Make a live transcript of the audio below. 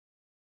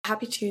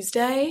Happy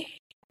Tuesday.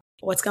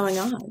 What's going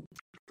on?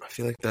 I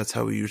feel like that's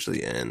how we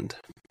usually end.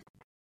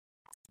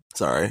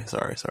 Sorry.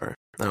 That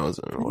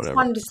wasn't whatever.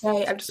 I just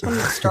wanted to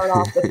start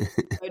off with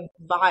good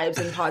vibes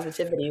and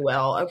positivity,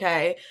 Will,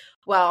 okay?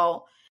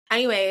 Well,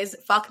 anyways,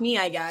 fuck me,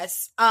 I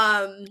guess.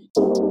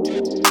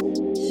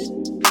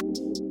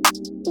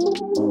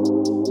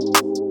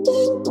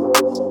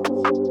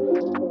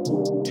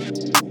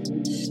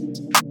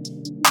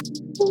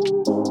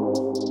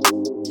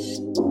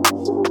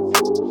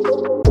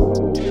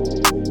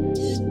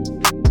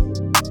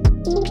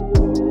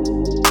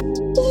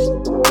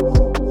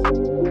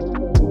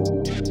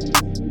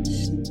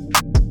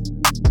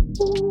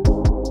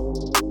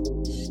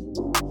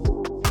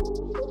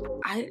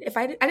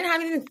 I didn't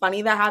have anything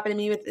funny that happened to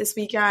me with this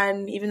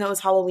weekend, even though it was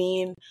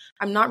Halloween.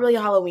 I'm not really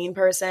a Halloween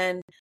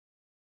person.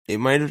 It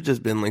might have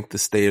just been like the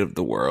state of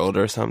the world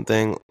or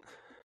something.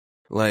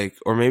 Like,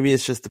 or maybe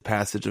it's just the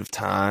passage of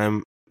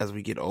time as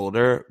we get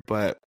older,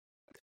 but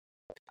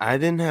I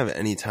didn't have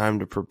any time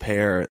to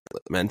prepare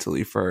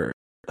mentally for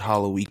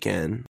Halloween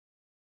weekend.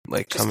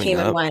 Like Just coming came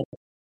and up, went.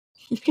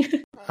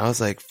 I was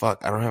like,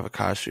 fuck, I don't have a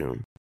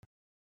costume.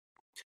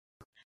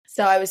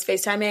 So I was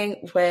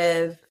FaceTiming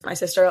with my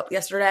sister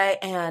yesterday,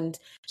 and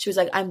she was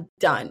like, I'm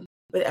done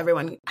with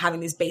everyone having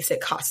these basic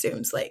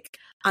costumes. Like,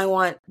 I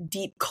want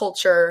deep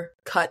culture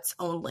cuts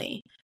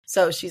only.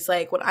 So she's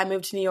like, when I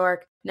move to New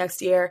York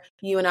next year,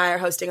 you and I are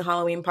hosting a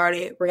Halloween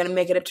party. We're going to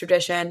make it a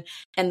tradition.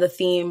 And the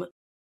theme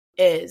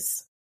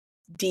is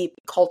deep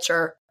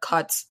culture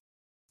cuts,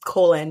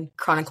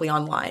 chronically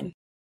online.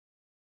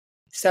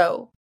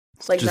 So,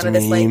 like, Just none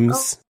of this,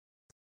 memes.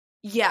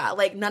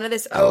 none of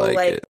this, I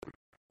like it.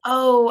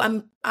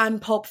 oh, I'm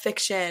Pulp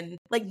Fiction.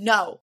 Like,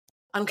 no,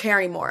 I don't care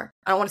anymore.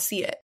 I don't want to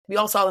see it. We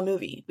all saw the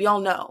movie. We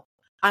all know.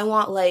 I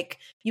want, like,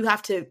 you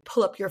have to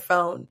pull up your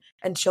phone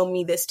and show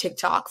me this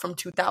TikTok from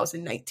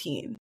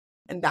 2019,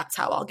 and that's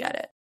how I'll get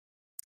it.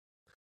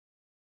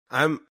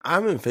 I'm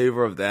in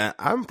favor of that.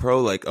 I'm pro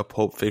like a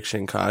Pulp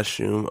Fiction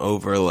costume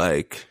over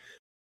like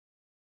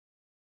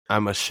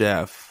I'm a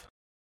chef.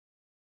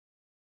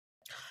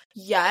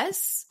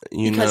 Yes,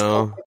 You because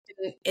know? Pulp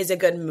Fiction is a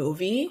good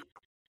movie,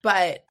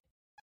 but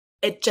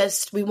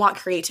we want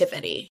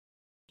creativity.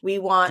 We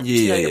want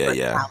to know your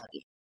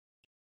personality.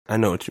 I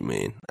know what you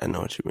mean.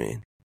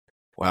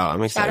 Wow,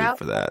 I'm excited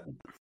for that.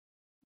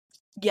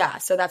 Yeah,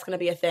 so that's going to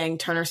be a thing.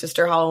 Turner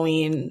Sister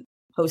Halloween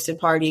hosted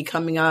party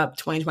coming up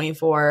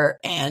 2024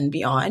 and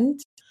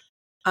beyond.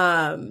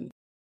 Shout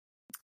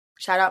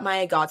out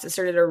my god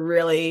sister, did a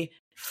really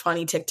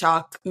funny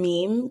TikTok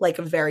meme, like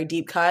a very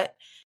deep cut,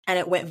 and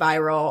it went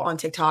viral on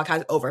TikTok,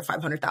 has over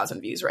 500,000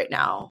 views right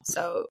now.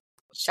 So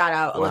shout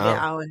out Olivia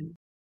Allen.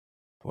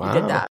 Wow. Who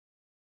did that.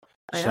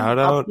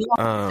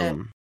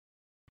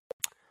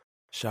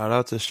 Shout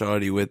out to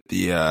Shawty with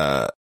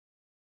the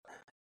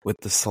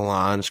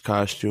Solange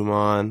costume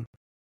on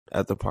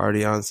at the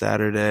party on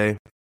Saturday.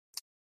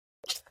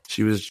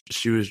 She was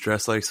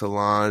dressed like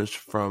Solange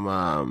from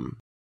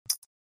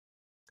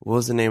what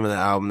was the name of the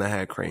album that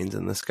had cranes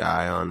in the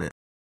sky on it?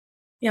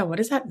 Yeah, what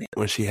is that name?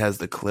 When she has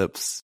the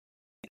clips.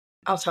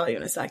 I'll tell you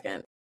in a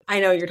second. I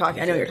know you're talking.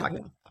 Okay. I know what you're talking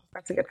about.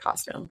 That's a good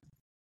costume.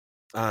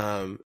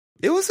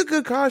 It was a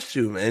good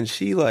costume, and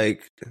she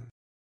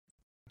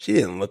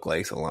didn't look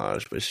like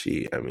Solange, but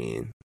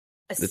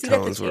the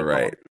tones were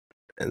right.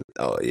 And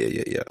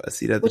yeah. A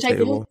Seat at the Table. I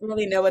didn't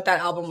really know what that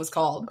album was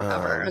called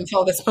ever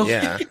until this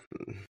moment. Yeah,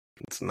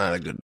 it's not a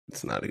good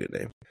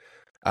name.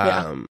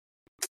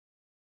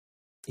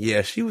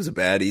 Yeah, she was a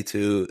baddie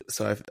too,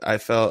 so I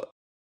felt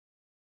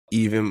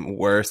even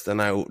worse than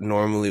I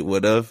normally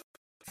would have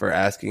for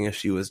asking if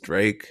she was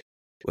Drake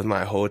with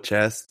my whole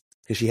chest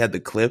because she had the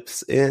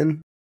clips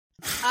in.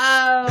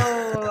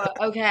 Oh,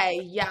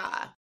 okay,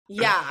 yeah.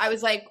 I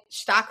was like,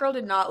 that girl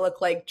did not look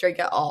like Drake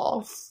at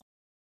all.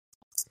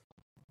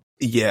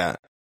 Yeah.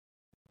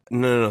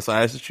 No. So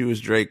I asked if she was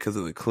Drake because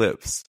of the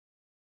clips.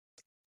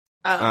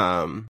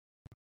 And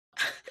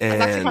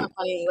that's actually kind of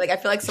funny. Like, I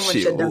feel like someone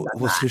should have done that.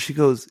 Well, so she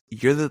goes,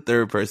 "You're the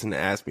third person to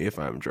ask me if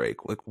I'm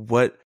Drake." Like,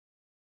 what?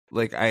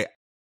 Like, I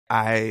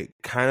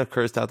kind of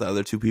cursed out the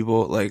other two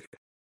people. Like,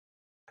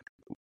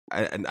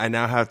 I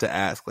now have to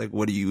ask, like,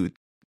 what are you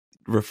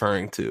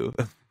referring to?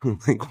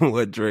 Like,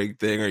 what Drake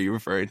thing are you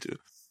referring to?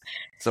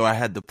 So I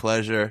had the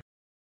pleasure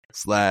 /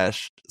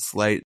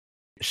 slight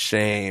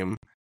shame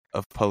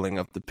of pulling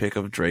up the pic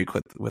of Drake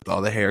with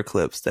all the hair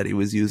clips that he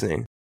was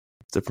using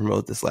to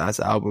promote this last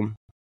album.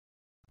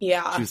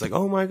 Yeah. She was like,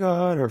 oh my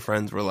God. Her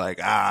friends were like,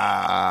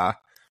 ah.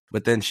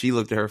 But then she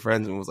looked at her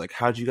friends and was like,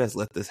 how'd you guys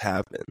let this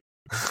happen?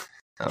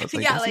 I was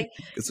like, yeah, like,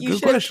 you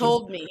should have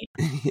told me.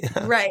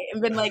 Yeah. Right.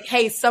 And been like,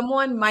 hey,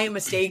 someone might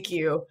mistake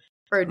you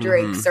for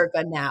Drake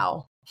circa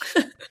now.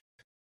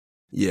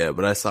 Yeah,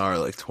 but I saw her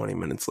like 20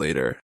 minutes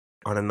later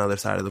on another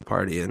side of the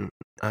party, and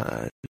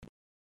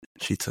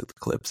she took the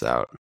clips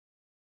out.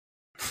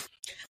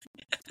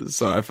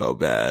 So I felt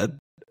bad.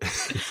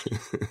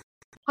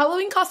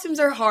 Halloween costumes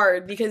are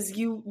hard because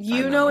you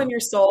know in your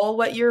soul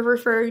what you're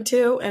referring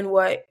to and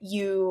what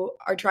you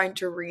are trying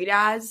to read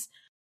as,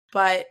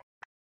 but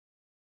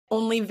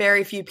only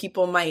very few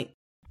people might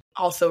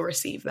also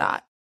receive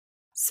that.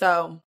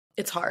 So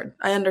it's hard.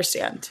 I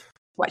understand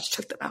why she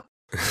took them out.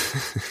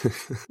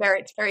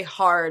 It's very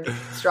hard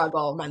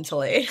struggle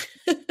mentally.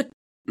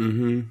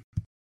 Mm-hmm.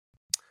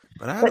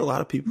 But I had a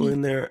lot of people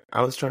in there.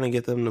 I was trying to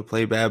get them to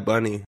play Bad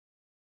Bunny,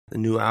 the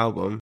new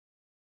album.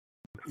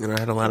 And I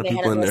had a lot of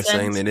people in there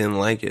saying they didn't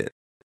like it.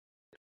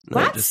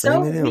 That's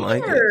so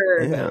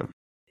weird. Yeah.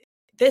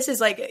 This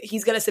is like,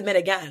 he's going to submit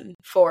again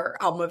for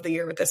Album of the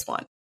Year with this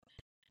one.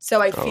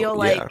 So I feel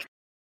like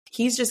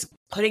he's just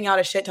putting out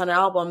a shit ton of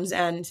albums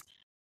and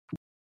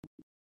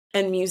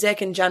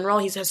music in general.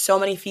 He has so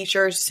many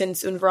features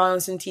since Un Verano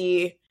Sin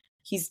Ti.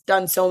 He's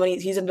done so many,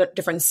 he's in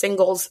different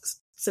singles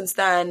since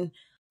then.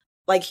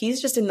 Like,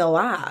 he's just in the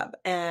lab,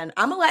 and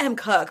I'm gonna let him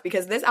cook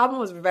because this album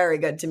was very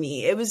good to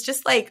me. It was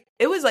just like,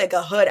 it was like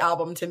a hood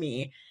album to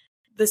me.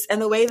 This,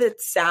 and the way that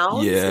it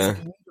sounds is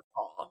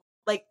beautiful.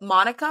 Like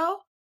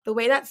Monaco, the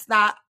way that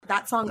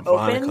song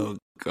opens. Monaco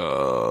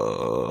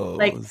goes.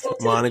 Like,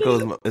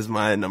 Monaco is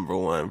my number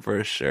one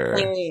for sure.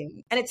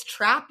 And it's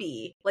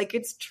trappy. Like,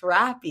 it's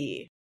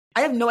trappy.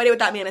 I have no idea what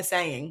that man is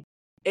saying.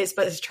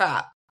 But it's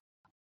trap.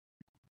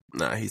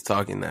 Nah, he's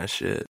talking that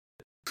shit.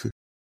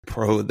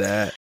 Pro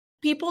that.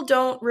 People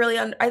don't really,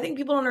 I think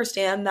people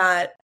understand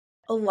that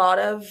a lot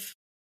of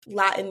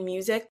Latin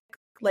music,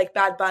 like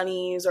Bad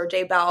Bunnies or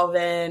J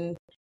Balvin,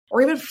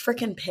 or even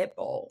frickin'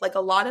 Pitbull, like a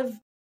lot of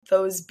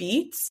those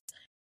beats,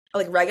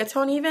 like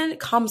reggaeton even,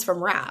 comes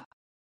from rap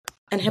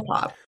and hip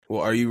hop.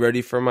 Well, are you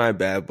ready for my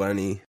Bad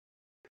Bunny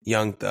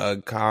Young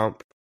Thug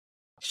comp?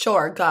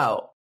 Sure,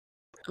 go.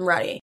 I'm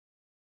ready.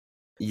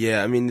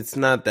 Yeah, I mean, it's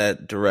not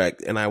that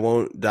direct, and I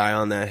won't die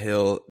on that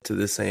hill to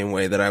the same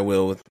way that I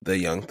will with the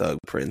Young Thug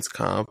Prince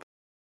comp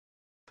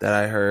that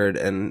I heard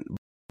and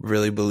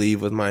really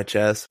believe with my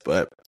chest,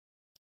 but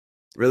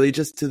really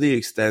just to the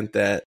extent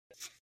that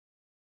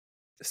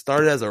it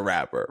started as a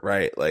rapper,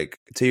 right? Like,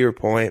 to your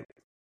point,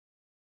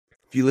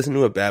 if you listen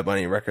to a Bad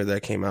Bunny record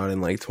that came out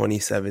in like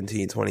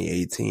 2017,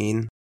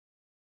 2018,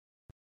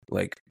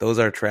 like, those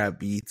are trap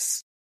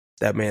beats.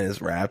 That man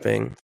is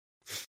rapping.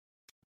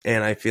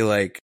 And I feel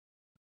like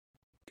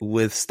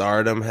with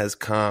stardom has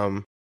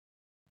come,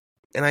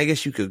 and I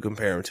guess you could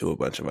compare him to a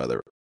bunch of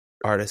other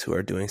artists who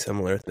are doing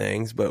similar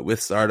things, but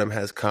with stardom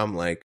has come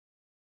like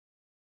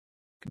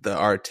the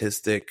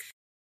artistic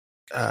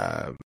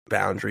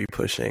boundary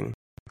pushing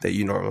that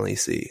you normally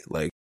see,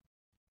 like,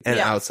 and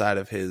outside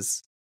of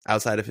his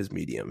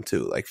medium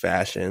too, like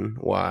fashion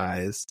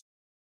wise.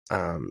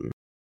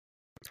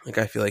 Like,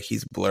 I feel like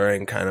he's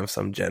blurring kind of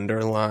some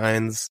gender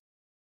lines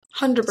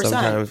 100%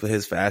 sometimes with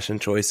his fashion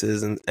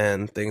choices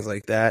and things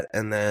like that.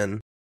 And then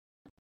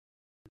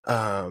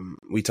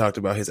we talked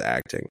about his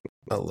acting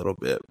a little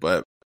bit,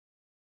 but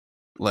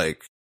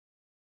like,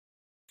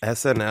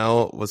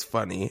 SNL was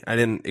funny. I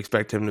didn't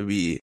expect him to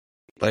be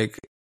like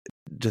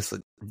just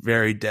like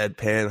very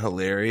deadpan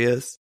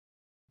hilarious.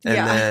 And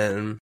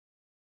then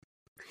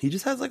he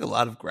just has like a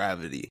lot of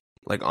gravity,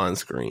 like, on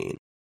screen.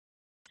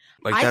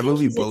 Like, that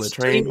movie Bullet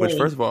Train, which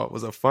first of all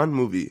was a fun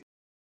movie,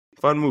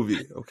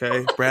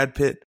 okay? Brad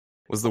Pitt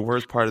was the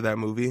worst part of that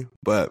movie,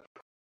 but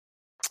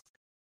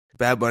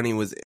Bad Bunny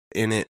was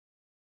in it.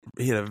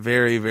 He had a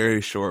very,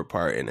 very short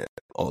part in it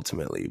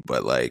ultimately,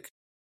 but like,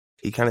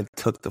 he kind of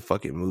took the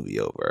fucking movie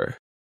over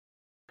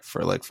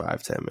for like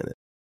 5-10 minutes.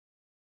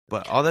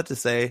 But all that to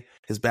say,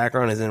 his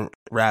background is in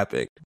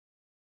rapping.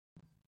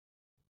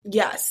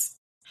 Yes.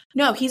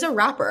 No, he's a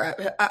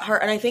rapper at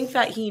heart, and I think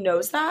that he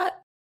knows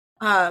that.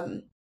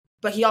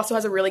 But he also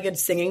has a really good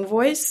singing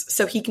voice,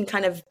 so he can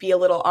kind of be a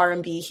little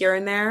R&B here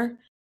and there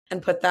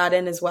and put that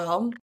in as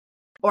well,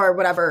 or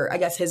whatever, I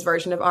guess, his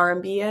version of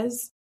R&B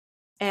is.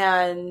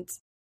 And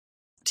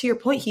to your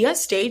point, he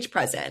has stage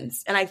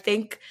presence. And I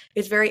think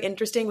it's very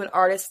interesting when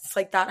artists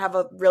like that have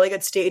a really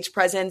good stage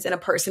presence and a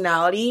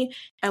personality.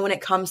 And when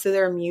it comes to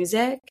their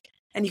music,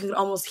 and you can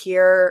almost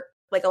hear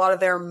like a lot of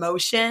their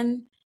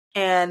emotion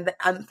and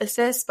the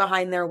emphasis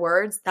behind their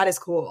words, that is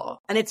cool.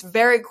 And it's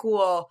very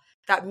cool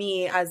that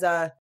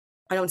I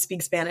don't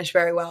speak Spanish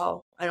very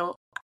well.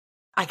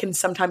 I can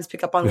sometimes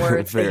pick up on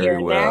words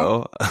very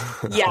well.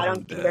 Yeah, I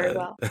don't speak very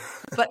well.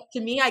 But to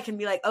me, I can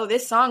be like, oh,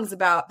 this song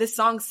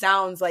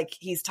sounds like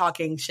he's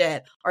talking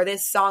shit, or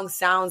this song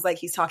sounds like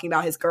he's talking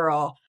about his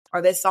girl,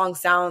 or this song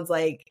sounds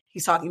like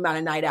he's talking about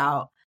a night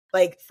out.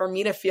 Like, for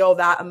me to feel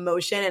that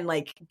emotion and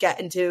like get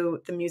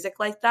into the music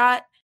like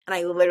that, and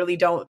I literally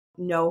don't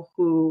know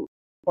who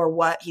or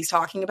what he's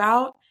talking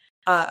about,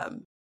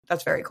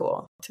 that's very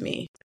cool to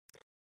me.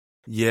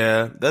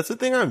 Yeah, that's the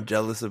thing I'm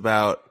jealous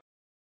about.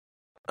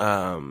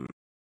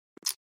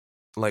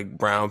 Like,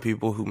 brown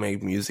people who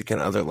make music in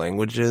other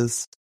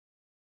languages.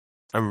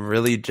 I'm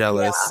really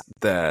jealous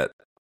that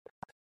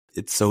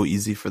it's so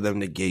easy for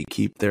them to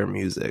gatekeep their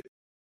music.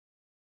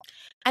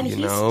 And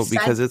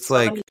because it's so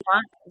like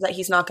that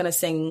he's not going to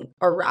sing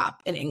or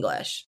rap in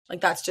English.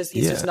 Like, he's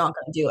just not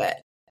going to do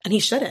it, and he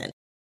shouldn't.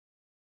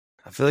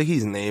 I feel like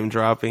he's name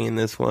dropping in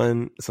this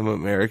one some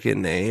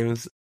American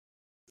names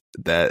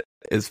that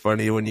is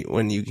funny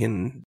when you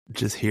can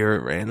just hear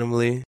it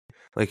randomly.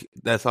 like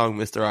that song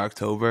Mr.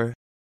 October.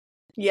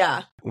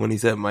 Yeah. When he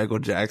said Michael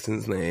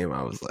Jackson's name,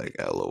 I was like,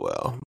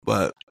 LOL.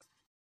 But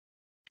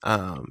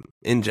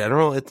in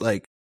general, it's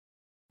like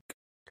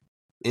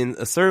in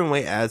a certain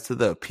way adds to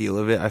the appeal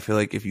of it. I feel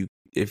like if you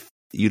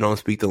don't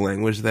speak the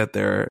language that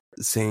they're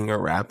singing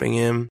or rapping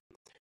in,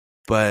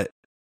 but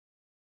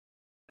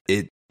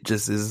it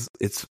just is,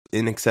 it's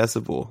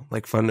inaccessible.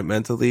 Like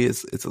fundamentally,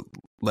 it's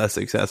less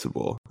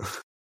accessible.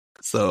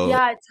 So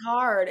Yeah, it's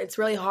hard. It's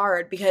really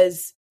hard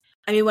because,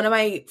 I mean, one of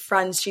my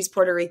friends, she's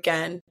Puerto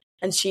Rican,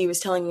 and she was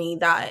telling me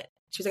that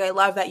she was like, I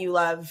love that you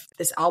love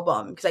this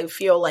album because I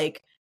feel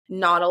like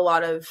not a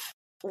lot of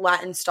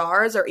Latin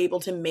stars are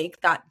able to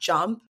make that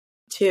jump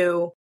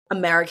to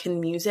American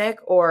music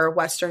or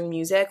Western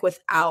music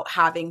without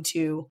having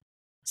to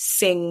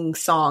sing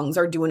songs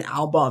or do an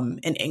album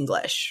in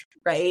English,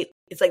 right?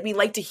 It's like we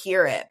like to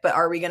hear it, but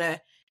are we going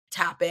to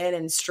tap in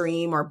and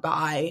stream or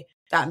buy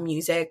that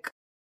music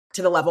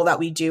to the level that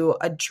we do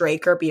a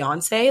Drake or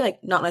Beyonce?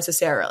 Like, not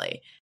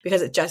necessarily,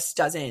 because it just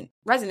doesn't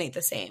resonate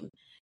the same.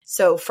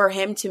 So for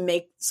him to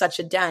make such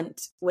a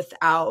dent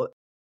without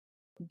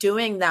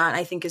doing that,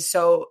 I think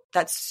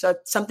that's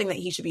something that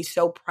he should be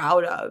so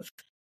proud of.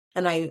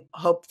 And I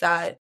hope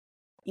that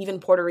even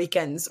Puerto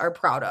Ricans are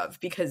proud of,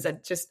 because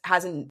that just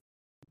hasn't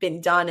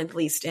been done, at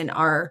least in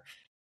our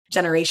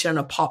generation, in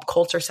a pop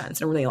culture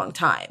sense, in a really long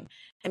time.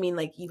 I mean,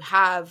 like, you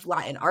have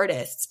Latin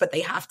artists, but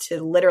they have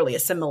to literally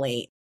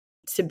assimilate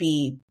to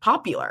be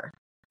popular,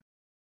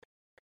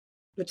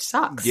 which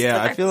sucks. yeah,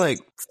 Like, I feel like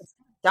it's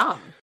dumb.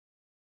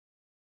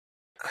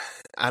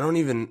 I don't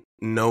even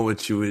know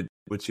what you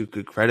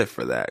could credit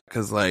for that,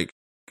 because like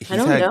I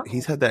don't know.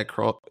 he's had that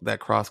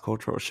cross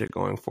cultural shit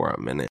going for a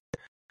minute,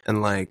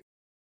 and like,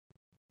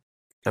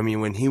 I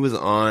mean, when he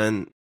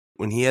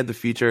had the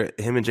feature,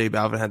 him and J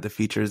Balvin had the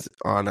features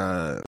on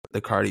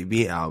the Cardi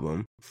B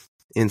album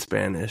in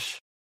Spanish,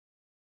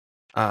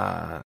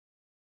 and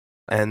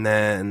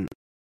then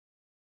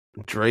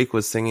Drake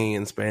was singing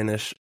in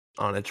Spanish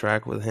on a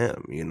track with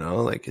him. You know,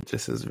 like it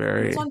just is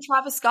very. It's on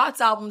Travis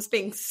Scott's albums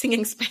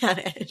singing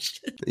Spanish.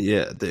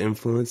 Yeah, the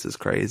influence is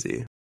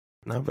crazy.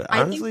 No, but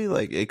I honestly,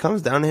 like it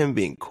comes down to him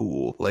being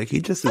cool. Like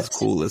he just is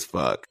cool as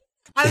fuck.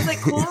 I was like,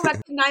 cool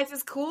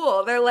recognizes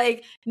cool. They're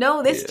like,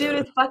 no, this dude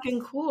is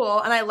fucking cool,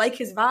 and I like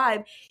his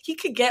vibe. He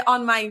could get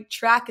on my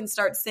track and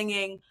start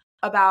singing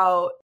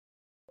about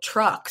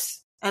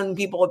trucks, and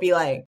people would be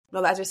like,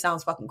 no, that just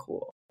sounds fucking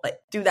cool. Like,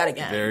 do that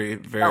again. Very,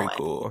 very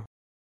cool.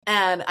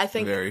 And I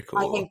think very cool.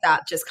 I think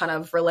that just kind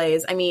of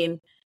relays. I mean,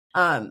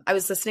 I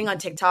was listening on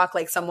TikTok,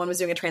 like someone was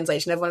doing a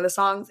translation of one of the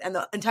songs, and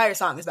the entire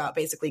song is about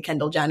basically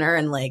Kendall Jenner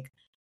and like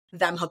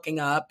them hooking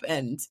up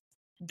and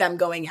them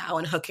going out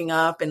and hooking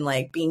up and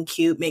like being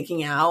cute,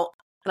 making out.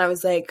 And I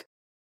was like,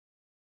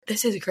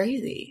 this is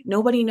crazy.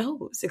 Nobody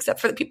knows except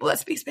for the people that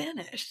speak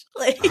Spanish.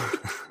 Like,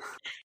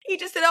 he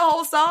just did a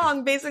whole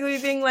song basically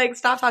being like,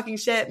 stop talking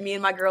shit. Me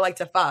and my girl like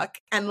to fuck.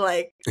 And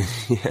like,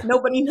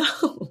 nobody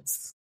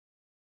knows.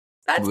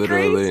 That's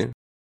literally crazy.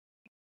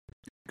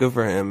 Good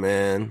for him,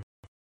 man.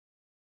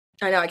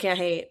 I know. I can't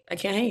hate.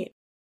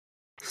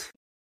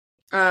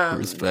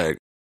 Respect.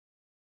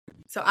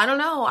 So I don't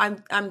know.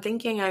 I'm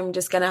thinking I'm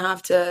just gonna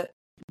have to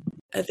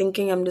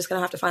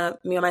find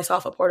me and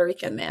myself a Puerto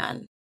Rican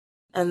man,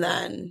 and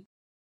then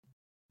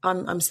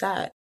I'm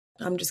set.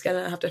 I'm just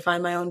gonna have to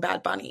find my own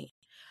Bad Bunny,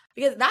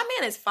 because that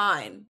man is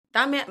fine.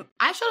 That man.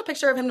 I showed a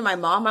picture of him to my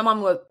mom. My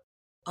mom was,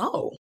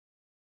 oh,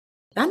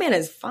 that man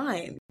is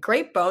fine.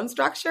 Great bone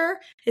structure.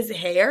 His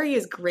hair. He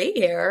has great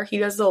hair. He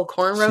does little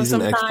cornrows. She's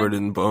sometimes. An expert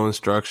in bone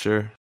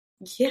structure.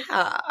 Yeah,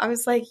 I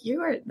was like,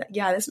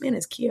 this man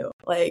is cute.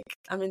 Like,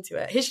 I'm into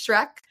it.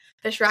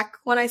 The Shrek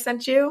one I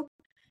sent you,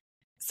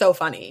 so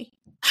funny.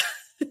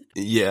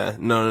 Yeah,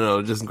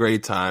 no, just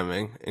great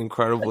timing.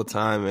 Incredible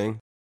timing.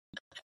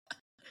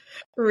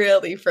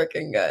 Really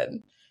freaking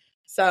good.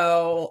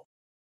 So,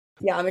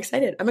 yeah, I'm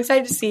excited. I'm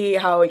excited to see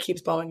how it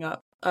keeps blowing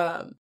up.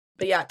 But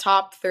yeah,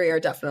 top 3 are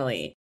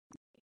definitely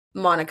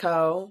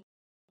Monaco.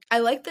 I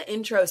like the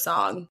intro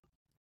song.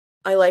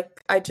 I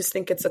just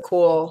think it's a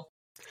cool.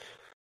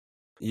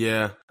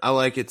 Yeah, I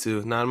like it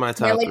too. Not in my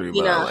top 3,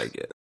 but I like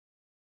it.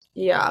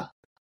 Yeah.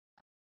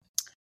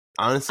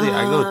 Honestly,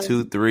 I go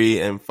 2, 3,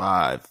 and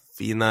 5.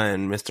 Fina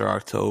and Mr.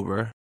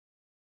 October.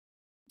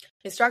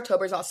 Mr.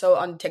 October is also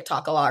on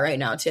TikTok a lot right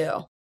now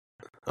too.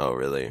 Oh,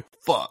 really?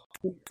 Fuck.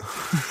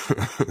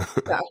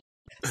 Yeah.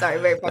 Sorry,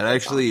 very popular. That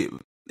actually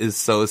is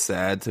so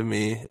sad to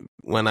me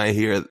when I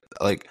hear,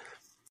 like,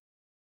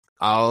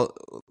 I'll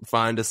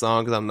find a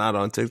song because I'm not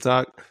on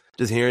TikTok.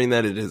 Just hearing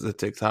that it is a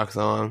TikTok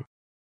song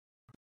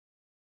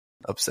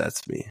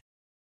upsets me.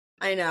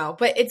 I know,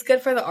 but it's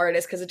good for the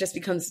artist because it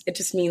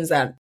just means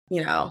that,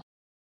 you know,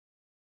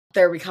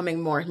 they're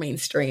becoming more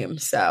mainstream.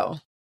 So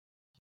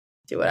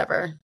do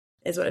whatever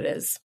is what it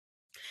is.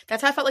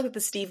 That's how I felt like with the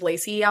Steve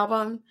Lacy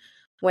album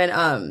when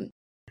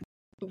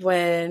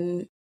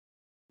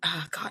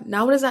oh God,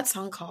 now what is that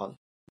song called?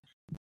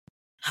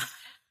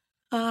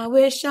 I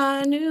wish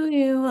I knew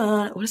you.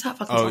 What is that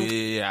fucking song? Oh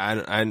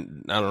yeah. I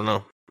don't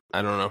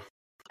know.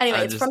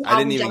 Anyway, it's from the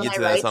I didn't album even get Gemini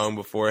to that Rights. song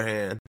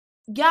beforehand.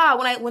 Yeah,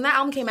 when that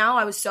album came out,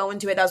 I was so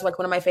into it. That was like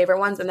one of my favorite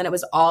ones, and then it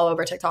was all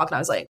over TikTok, and I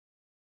was like,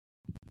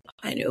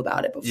 I knew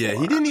about it before. Yeah,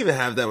 he didn't even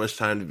have that much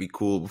time to be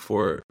cool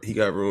before he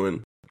got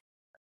ruined.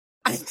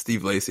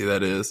 Steve Lacy,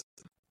 that is.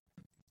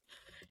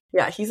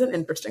 Yeah, he's an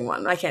interesting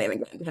one. I can't even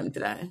get into him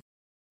today.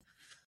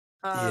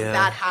 Yeah.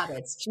 Bad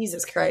Habits.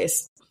 Jesus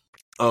Christ.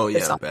 Oh, Good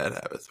yeah, song. Bad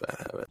Habits.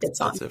 Good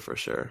song. That's it for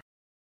sure.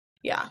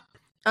 Yeah.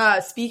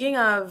 Speaking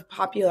of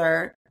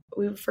popular,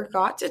 we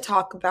forgot to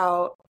talk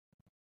about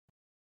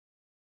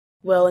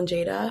Will and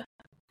Jada.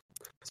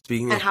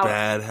 Speaking of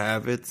bad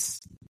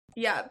habits.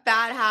 Yeah,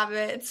 bad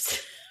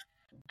habits.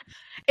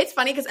 It's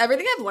funny because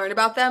everything I've learned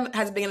about them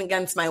has been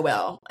against my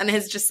will and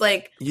has just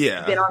like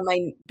been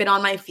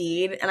on my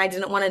feed, and I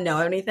didn't want to know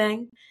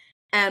anything.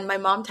 And my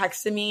mom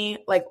texted me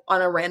like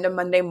on a random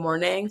Monday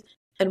morning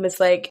and was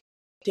like,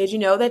 "Did you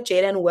know that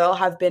Jada and Will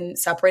have been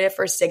separated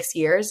for 6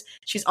 years?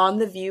 She's on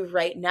The View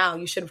right now.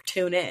 You should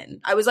tune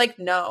in." I was like,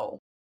 "No."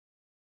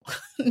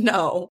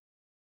 No.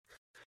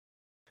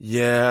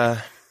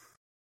 Yeah.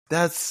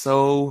 It's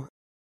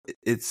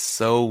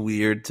so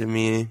weird to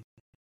me.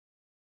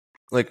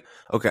 Like,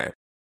 okay.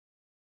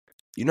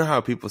 You know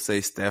how people say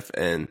Steph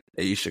and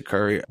Ayesha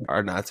Curry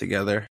are not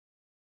together?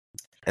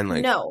 And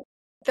like, no,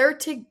 they're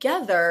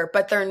together,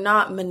 but they're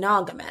not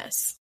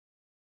monogamous.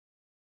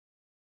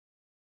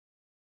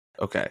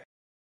 Okay,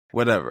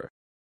 whatever.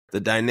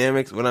 What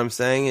I'm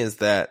saying is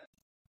that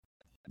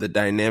the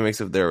dynamics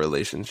of their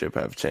relationship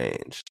have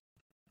changed.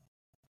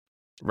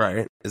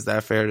 Right? Is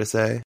that fair to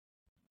say?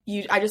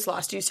 I just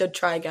lost you, so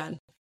try again.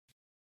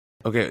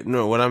 Okay,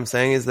 no, what I'm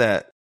saying is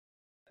that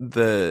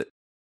they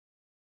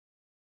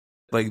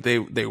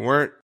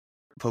weren't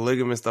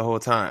polygamous the whole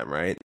time,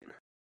 right?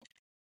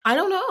 I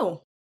don't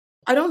know.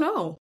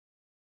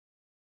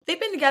 They've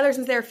been together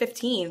since they were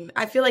 15.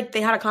 I feel like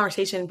they had a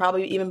conversation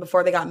probably even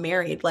before they got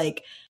married.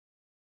 Like,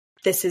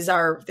 this is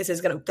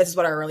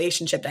what our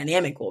relationship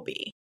dynamic will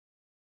be.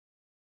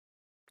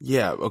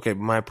 Yeah, okay.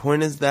 My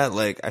point is that,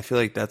 like, I feel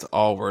like that's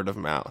all word of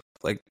mouth.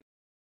 Like,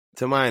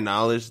 to my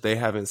knowledge, they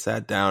haven't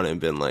sat down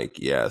and been like,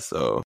 yeah,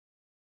 so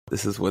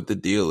this is what the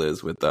deal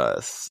is with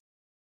us.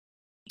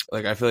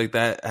 Like, I feel like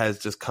that has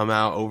just come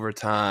out over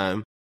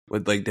time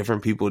with, like,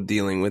 different people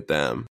dealing with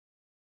them.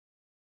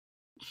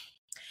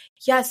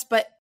 Yes,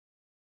 but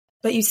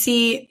you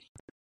see,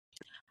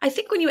 I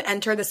think when you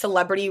enter the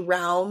celebrity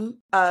realm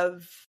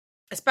of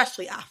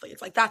especially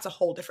athletes, like that's a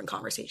whole different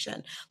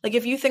conversation. Like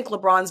if you think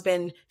LeBron's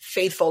been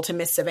faithful to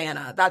Miss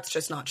Savannah, that's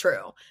just not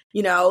true.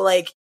 You know,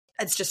 like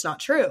it's just not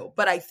true.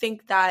 But I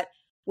think that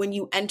when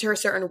you enter a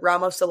certain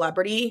realm of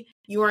celebrity,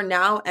 you are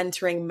now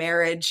entering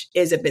marriage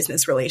is a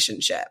business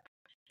relationship,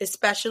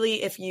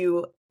 especially if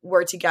you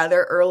were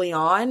together early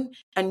on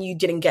and you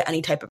didn't get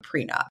any type of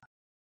prenup.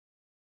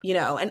 You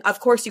know, and of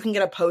course you can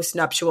get a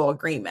post-nuptial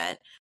agreement,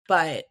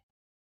 but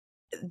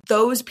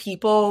those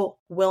people,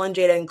 Will and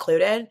Jada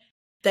included,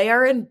 they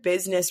are in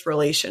business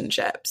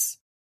relationships.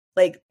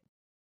 Like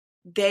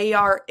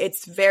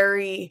it's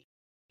very,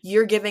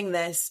 you're giving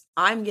this,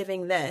 I'm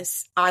giving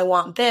this, I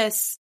want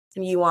this,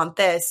 and you want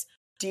this.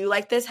 Do you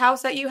like this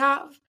house that you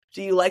have?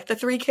 Do you like the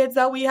 3 kids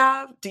that we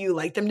have? Do you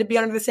like them to be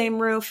under the same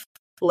roof?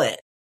 Lit.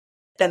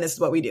 Then this is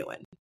what we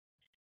doing.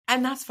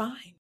 And that's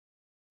fine.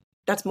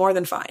 That's more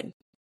than fine.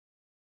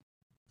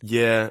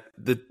 Yeah,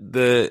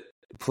 the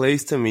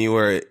place to me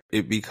where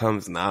it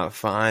becomes not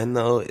fine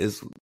though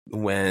is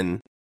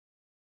when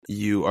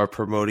you are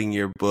promoting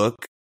your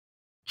book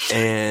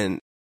and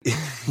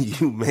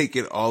you make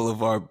it all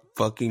of our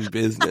fucking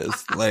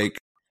business. Like,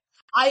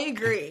 I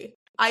agree.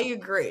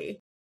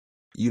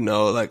 You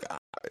know, like,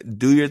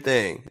 do your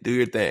thing.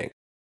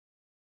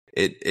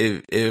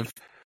 If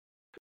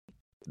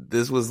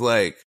this was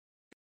like,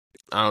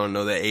 I don't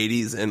know, the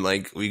 80s and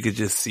like we could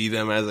just see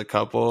them as a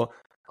couple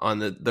on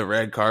the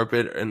red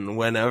carpet and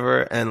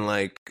whenever, and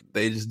like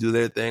they just do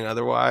their thing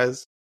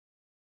otherwise,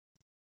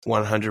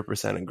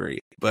 100% agree.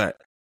 But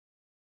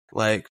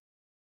like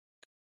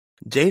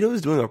Jada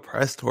was doing a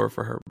press tour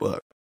for her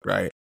book,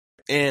 right?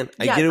 And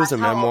I get it was a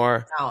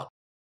memoir.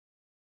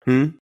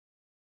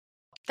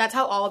 That's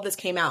how all of this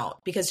came out,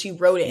 because she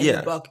wrote it in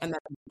the book, and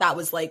that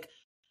was like,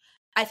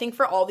 I think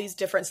for all these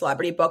different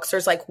celebrity books,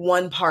 there's like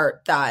one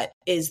part that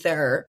is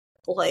their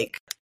like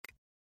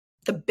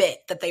the bit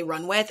that they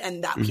run with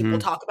and that people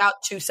talk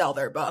about to sell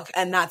their book.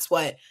 And that's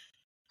what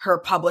her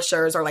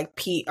publishers or like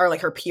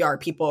her PR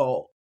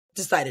people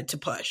decided to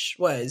push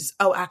was,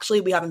 oh,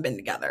 actually we haven't been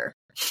together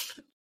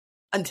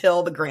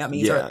until the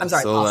Grammys so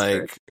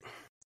Oscars.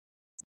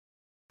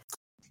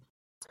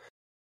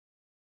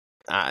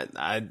 Like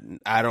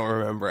I don't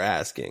remember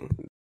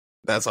asking.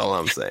 That's all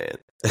I'm saying.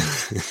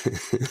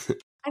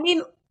 I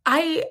mean,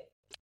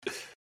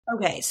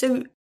 okay,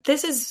 so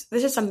this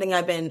is something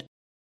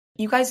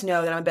you guys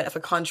know that I'm a bit of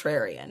a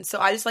contrarian. So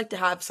I just like to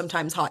have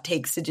sometimes hot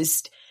takes to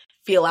just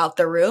feel out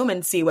the room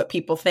and see what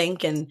people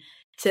think and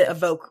to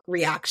evoke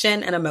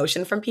reaction and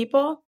emotion from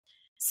people.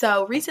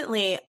 So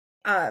recently,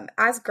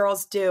 as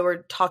girls do,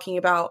 we're talking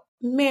about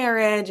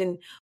marriage and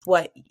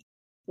what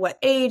what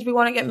age we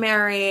want to get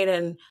married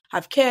and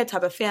have kids,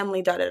 have a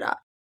family, da da da.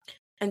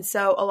 And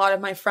so a lot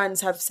of my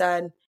friends have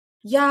said,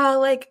 yeah,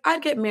 like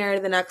I'd get married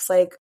in the next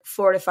like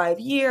 4 to 5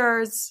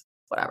 years,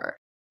 whatever.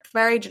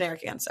 Very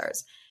generic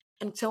answers.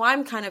 And so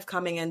I'm kind of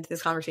coming into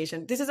this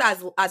conversation. This is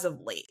as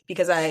of late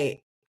because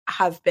I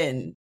have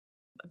been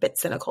a bit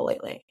cynical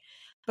lately.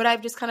 But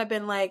I've just kind of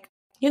been like,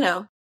 at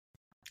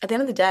the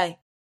end of the day,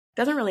 it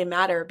doesn't really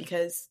matter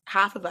because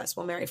half of us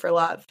will marry for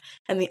love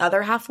and the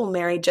other half will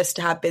marry just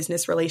to have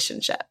business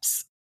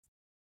relationships.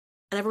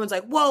 And everyone's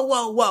like, whoa,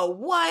 whoa, whoa,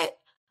 what?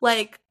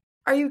 Like,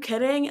 are you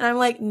kidding? And I'm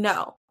like,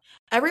 no.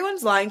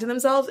 Everyone's lying to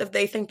themselves if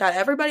they think that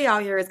everybody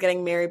out here is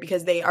getting married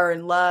because they are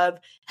in love,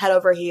 head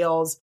over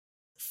heels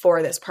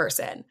for this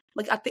person.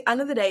 Like, at the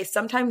end of the day,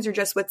 sometimes you're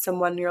just with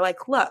someone and you're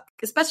like, look,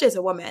 especially as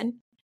a woman,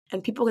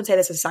 and people can say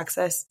this is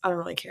sexist. I don't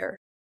really care.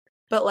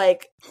 But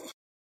like,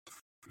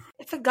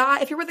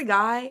 if you're with a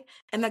guy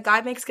and the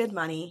guy makes good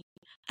money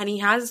and he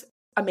has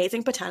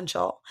amazing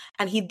potential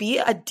and he'd be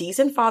a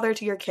decent father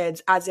to your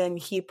kids, as in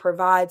he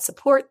provides,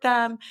 support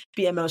them,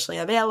 be emotionally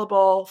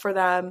available for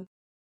them.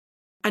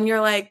 And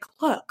you're like,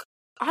 look,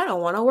 I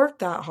don't want to work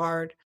that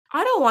hard.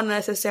 I don't want to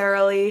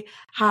necessarily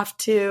have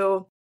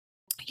to,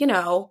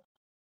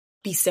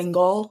 be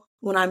single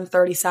when I'm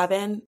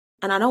 37.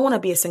 And I don't want to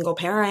be a single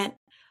parent,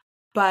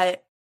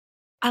 but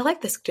I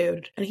like this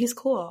dude and he's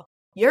cool.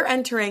 You're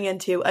entering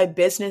into a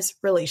business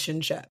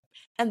relationship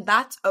and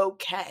that's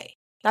okay.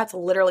 That's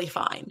literally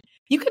fine.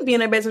 You can be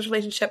in a business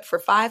relationship for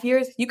 5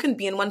 years. You can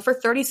be in one for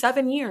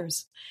 37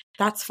 years.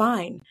 That's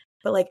fine.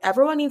 But like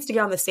everyone needs to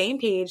get on the same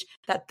page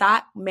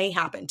that may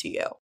happen to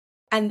you.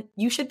 And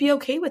you should be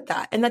okay with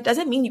that. And that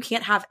doesn't mean you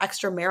can't have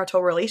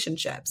extramarital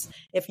relationships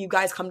if you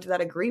guys come to that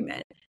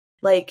agreement.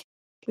 Like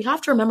we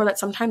have to remember that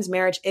sometimes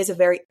marriage is a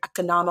very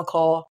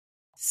economical,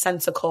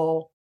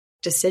 sensical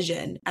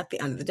decision at the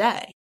end of the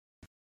day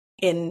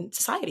in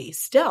society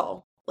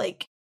still.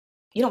 Like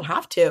you don't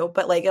have to,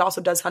 but like it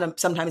also does kind of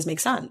sometimes make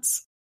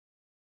sense.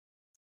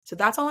 So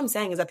that's all I'm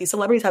saying is that these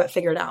celebrities have it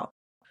figured out.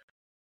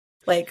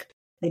 Like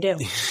they do.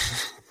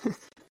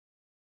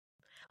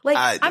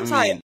 Like I'm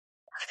sorry.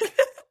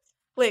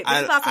 Wait,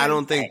 I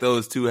don't think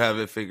those two have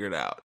it figured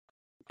out.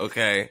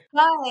 Okay.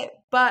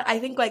 But I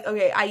think like,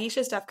 okay,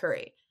 Aisha, Steph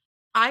Curry.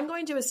 I'm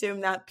going to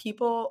assume that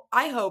people,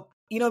 I hope,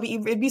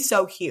 it'd be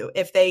so cute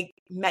if they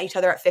met each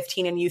other at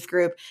 15 in youth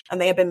group and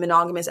they have been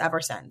monogamous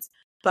ever since.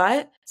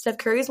 But Steph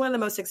Curry is one of the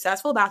most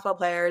successful basketball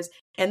players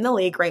in the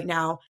league right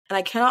now. And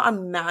I cannot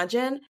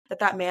imagine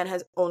that man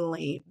has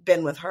only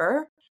been with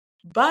her.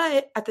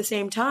 But at the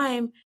same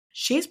time,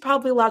 she's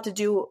probably allowed to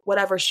do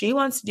whatever she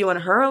wants to do in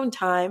her own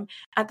time.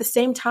 At the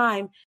same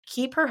time,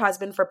 keep her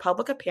husband for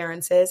public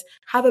appearances,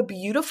 have a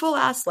beautiful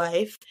ass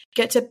life,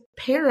 get to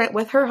parent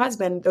with her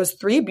husband, those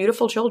 3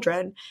 beautiful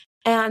children,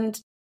 and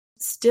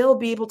still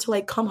be able to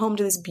like come home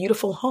to this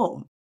beautiful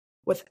home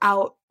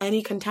without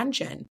any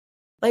contention.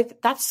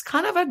 Like that's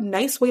kind of a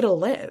nice way to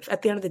live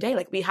at the end of the day.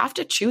 Like we have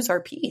to choose our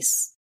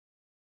peace.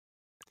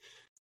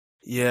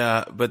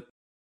 Yeah, but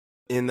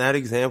in that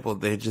example,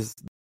 they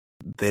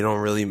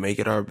don't really make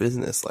it our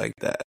business like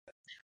that.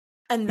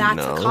 And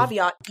that's a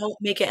caveat. Don't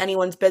make it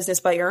anyone's business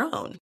but your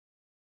own.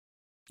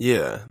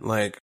 Yeah,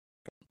 like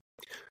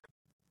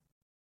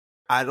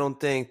I don't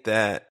think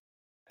that,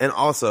 and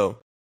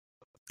also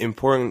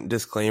important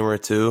disclaimer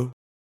too,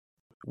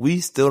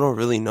 we still don't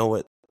really know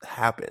what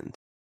happened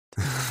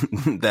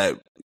that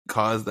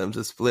caused them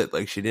to split.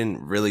 Like she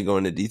didn't really go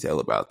into detail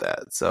about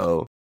that.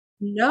 So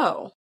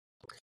no.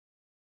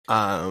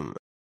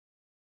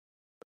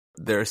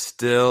 They're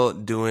still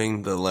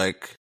doing the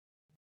like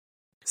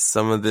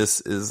some of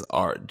this is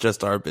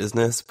just our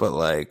business, but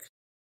like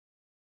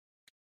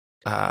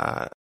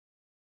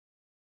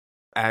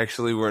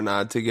actually we're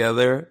not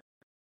together.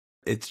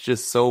 It's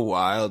just so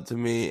wild to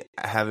me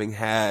having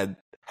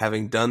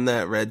done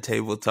that Red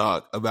Table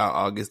Talk about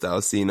August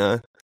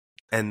Alsina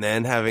and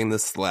then having the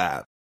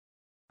slap.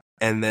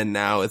 And then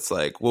now it's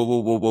like,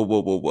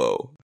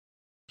 whoa.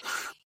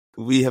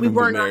 We haven't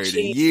been married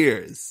in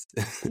years.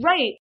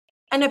 Right.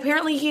 And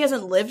apparently he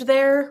hasn't lived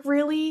there,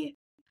 really.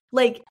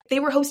 Like, they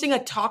were hosting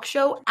a talk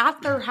show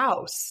at their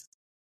house,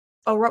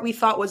 or what we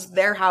thought was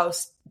their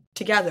house,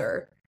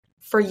 together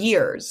for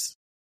years.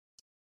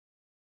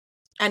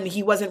 And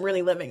he wasn't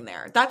really living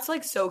there. That's,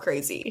 like, so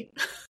crazy.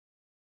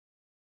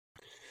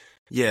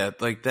 Yeah,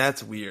 like,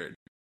 that's weird.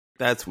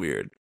 That's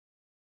weird.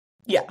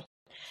 Yeah.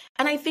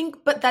 And I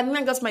think, but then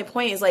that goes to my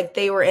point is, like,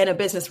 they were in a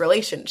business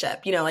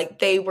relationship. You know, like,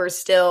 they were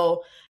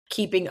still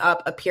keeping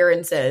up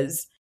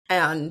appearances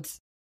and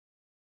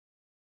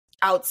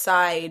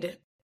outside,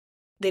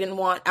 they didn't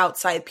want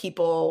outside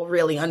people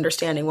really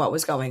understanding what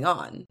was going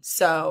on.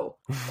 So,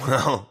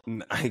 well,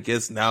 I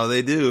guess now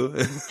they do.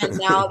 And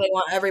now they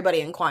want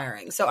everybody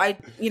inquiring. So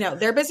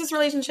their business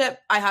relationship,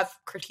 I have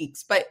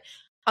critiques, but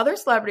other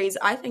celebrities,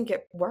 I think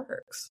it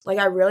works. Like,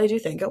 I really do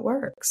think it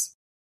works.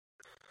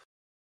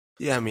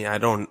 Yeah, I mean, I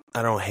don't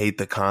hate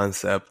the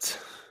concept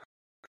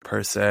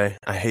per se.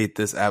 I hate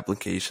this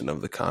application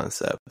of the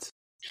concept.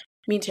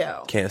 Me too.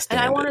 Can't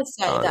stand it. And I want to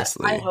say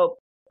honestly. that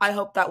I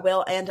hope that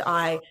Will and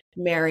I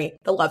marry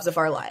the loves of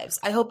our lives.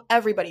 I hope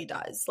everybody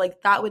does.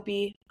 Like, that would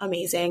be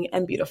amazing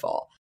and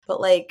beautiful.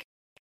 But, like,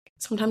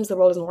 sometimes the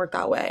world doesn't work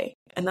that way,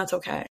 and that's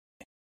okay.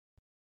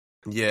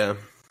 Yeah.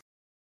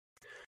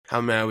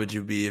 How mad would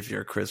you be if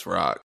you're Chris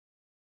Rock?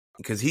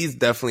 Because he's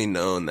definitely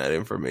known that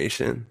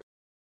information.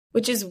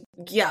 Which is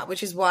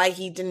why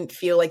he didn't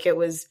feel like it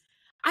was.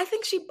 I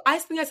think I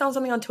saw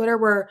something on Twitter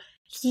where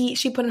she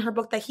put in her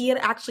book that he had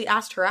actually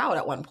asked her out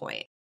at one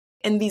point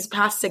in these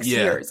past 6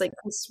 years. Like,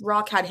 Chris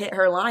Rock had hit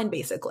her line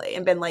basically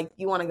and been like,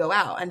 "You want to go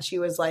out?" And she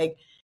was like,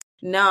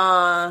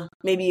 "Nah,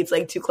 maybe it's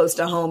like too close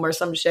to home or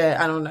some shit.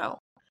 I don't know."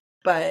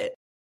 But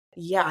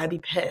yeah, I'd be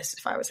pissed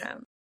if I was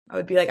him. I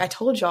would be like, "I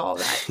told y'all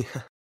that."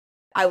 Yeah.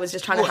 I was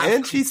just trying to have.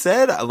 And she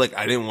said, like,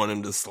 I didn't want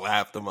him to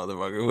slap the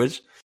motherfucker.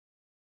 Which,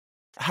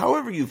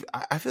 however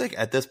I feel like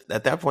at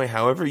that point,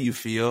 however you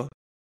feel,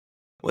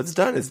 what's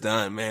done is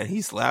done, man.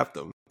 He slapped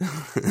him.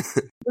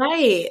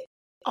 Right.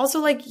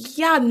 Also, like,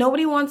 yeah,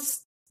 nobody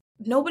wants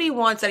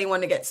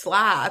anyone to get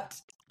slapped,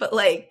 but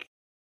like,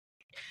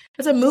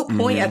 it's a moot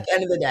point at the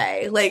end of the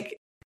day. Like,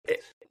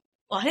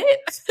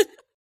 what?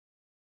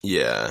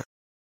 Yeah.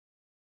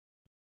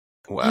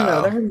 Wow.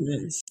 No, they're a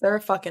mess. They're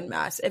a fucking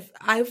mess. If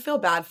I feel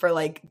bad for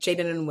like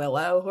Jaden and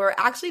Willow, who are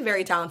actually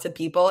very talented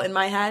people in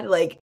my head,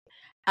 like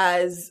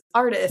as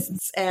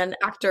artists and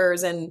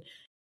actors, and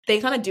they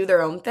kind of do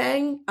their own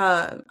thing.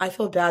 I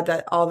feel bad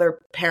that all their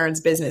parents'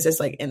 business is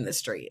like in the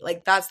street.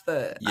 Like, that's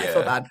I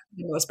feel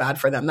most bad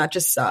for them. That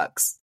just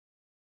sucks.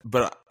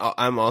 But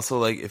I'm also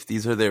like, if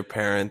these are their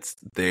parents,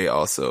 they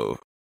also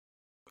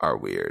are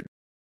weird.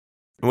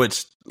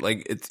 Which,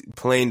 like, it's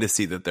plain to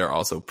see that they're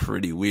also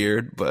pretty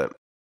weird, but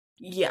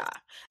yeah.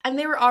 And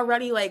they were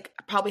already like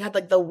probably had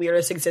like the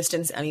weirdest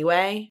existence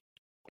anyway.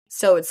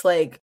 So it's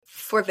like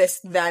for this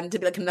then to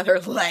be like another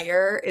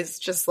layer is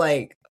just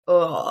like,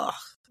 ugh,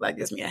 that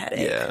gives me a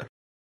headache. Yeah.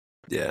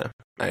 Yeah,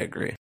 I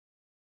agree.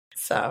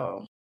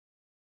 So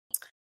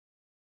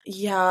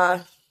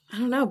yeah, I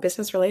don't know,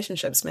 business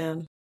relationships,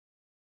 man.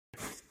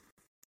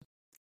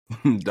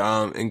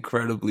 Dom,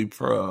 incredibly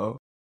pro.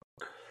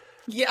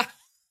 Yeah.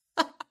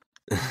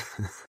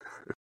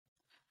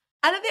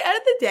 And at the end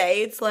of the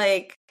day, it's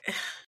like,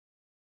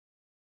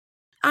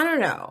 I don't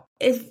know.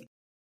 If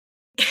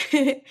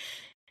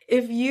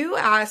we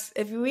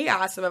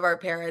ask some of our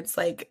parents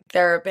like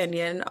their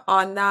opinion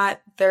on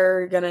that,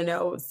 they're gonna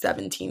know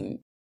 17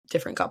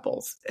 different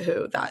couples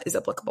who that is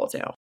applicable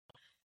to.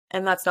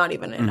 And that's not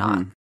even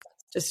enough.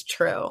 It's just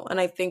true. And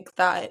I think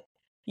that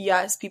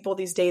yes, people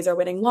these days are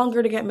waiting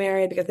longer to get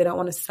married because they don't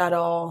want to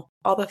settle,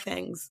 all the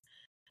things.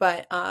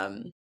 But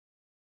I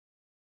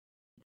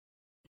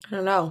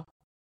don't know.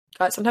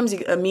 God, sometimes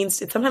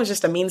it's sometimes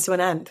just a means to an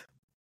end.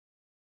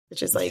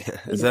 Which is like,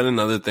 is that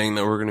another thing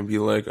that we're gonna be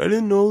like, I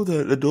didn't know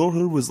that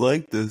adulthood was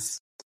like this?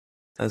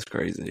 That's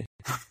crazy.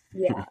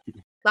 Yeah.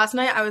 Last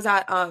night I was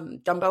at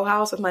Dumbo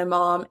House with my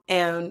mom,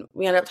 and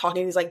we ended up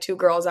talking to these like two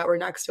girls that were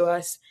next to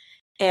us,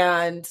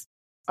 and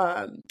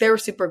they were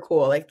super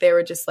cool. Like, they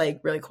were just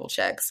like really cool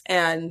chicks,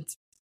 and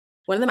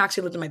one of them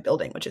actually lived in my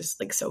building, which is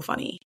like so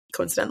funny,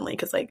 coincidentally,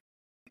 because like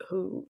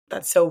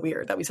that's so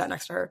weird that we sat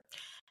next to her.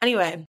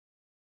 Anyway,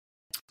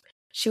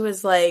 she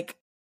was like,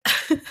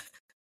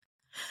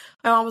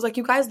 my mom was like,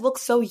 "You guys look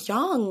so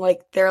young."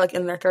 Like, they're like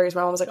in their 30s.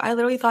 My mom was like, "I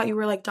literally thought you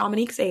were like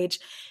Dominique's age."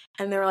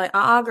 And they were like,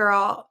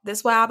 girl, this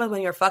is what happens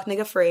when you're fuck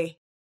nigga free.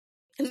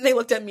 And they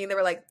looked at me and they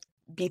were like,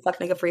 "Be fuck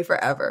nigga free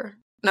forever."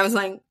 And I was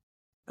like,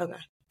 okay.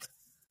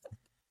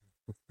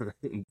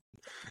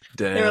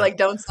 Damn. They were like,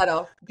 "Don't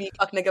settle. Be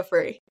fuck nigga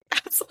free." I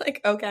was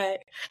like, okay.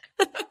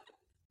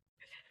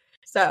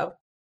 So.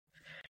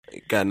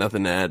 Got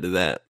nothing to add to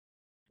that.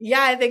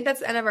 Yeah, I think that's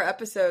the end of our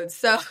episode.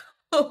 So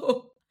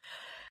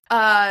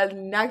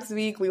next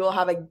week we will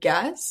have a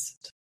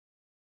guest.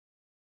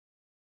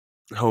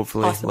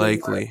 Hopefully,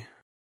 possibly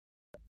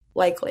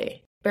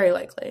likely, very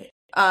likely.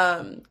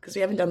 Because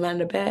we haven't done that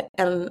in a bit,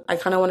 and I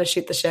kind of want to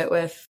shoot the shit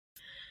with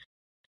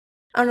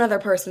another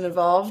person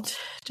involved,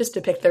 just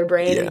to pick their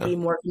brain and be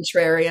more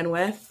contrarian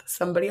with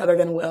somebody other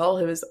than Will,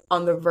 who is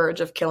on the verge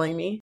of killing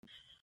me.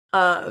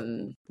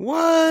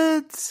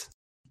 What?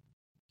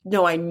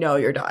 No, I know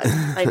you're done.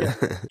 I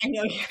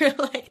know you're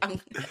like, I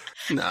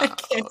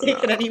can't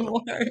take it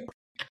anymore.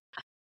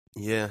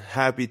 Yeah,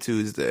 happy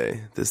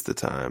Tuesday. This the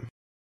time.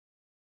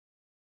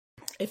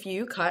 If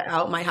you cut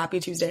out my happy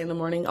Tuesday in the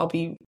morning, I'll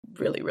be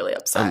really, really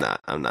upset.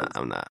 I'm not.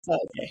 Oh,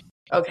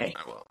 okay.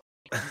 I won't.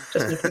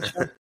 Just making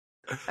sure.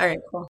 All right,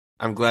 cool.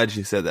 I'm glad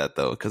you said that,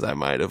 though, because I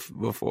might have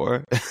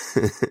before.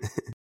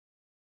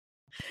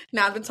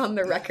 Now that it's on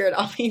the record,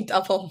 I'll be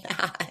double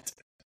mad.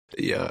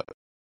 Yeah.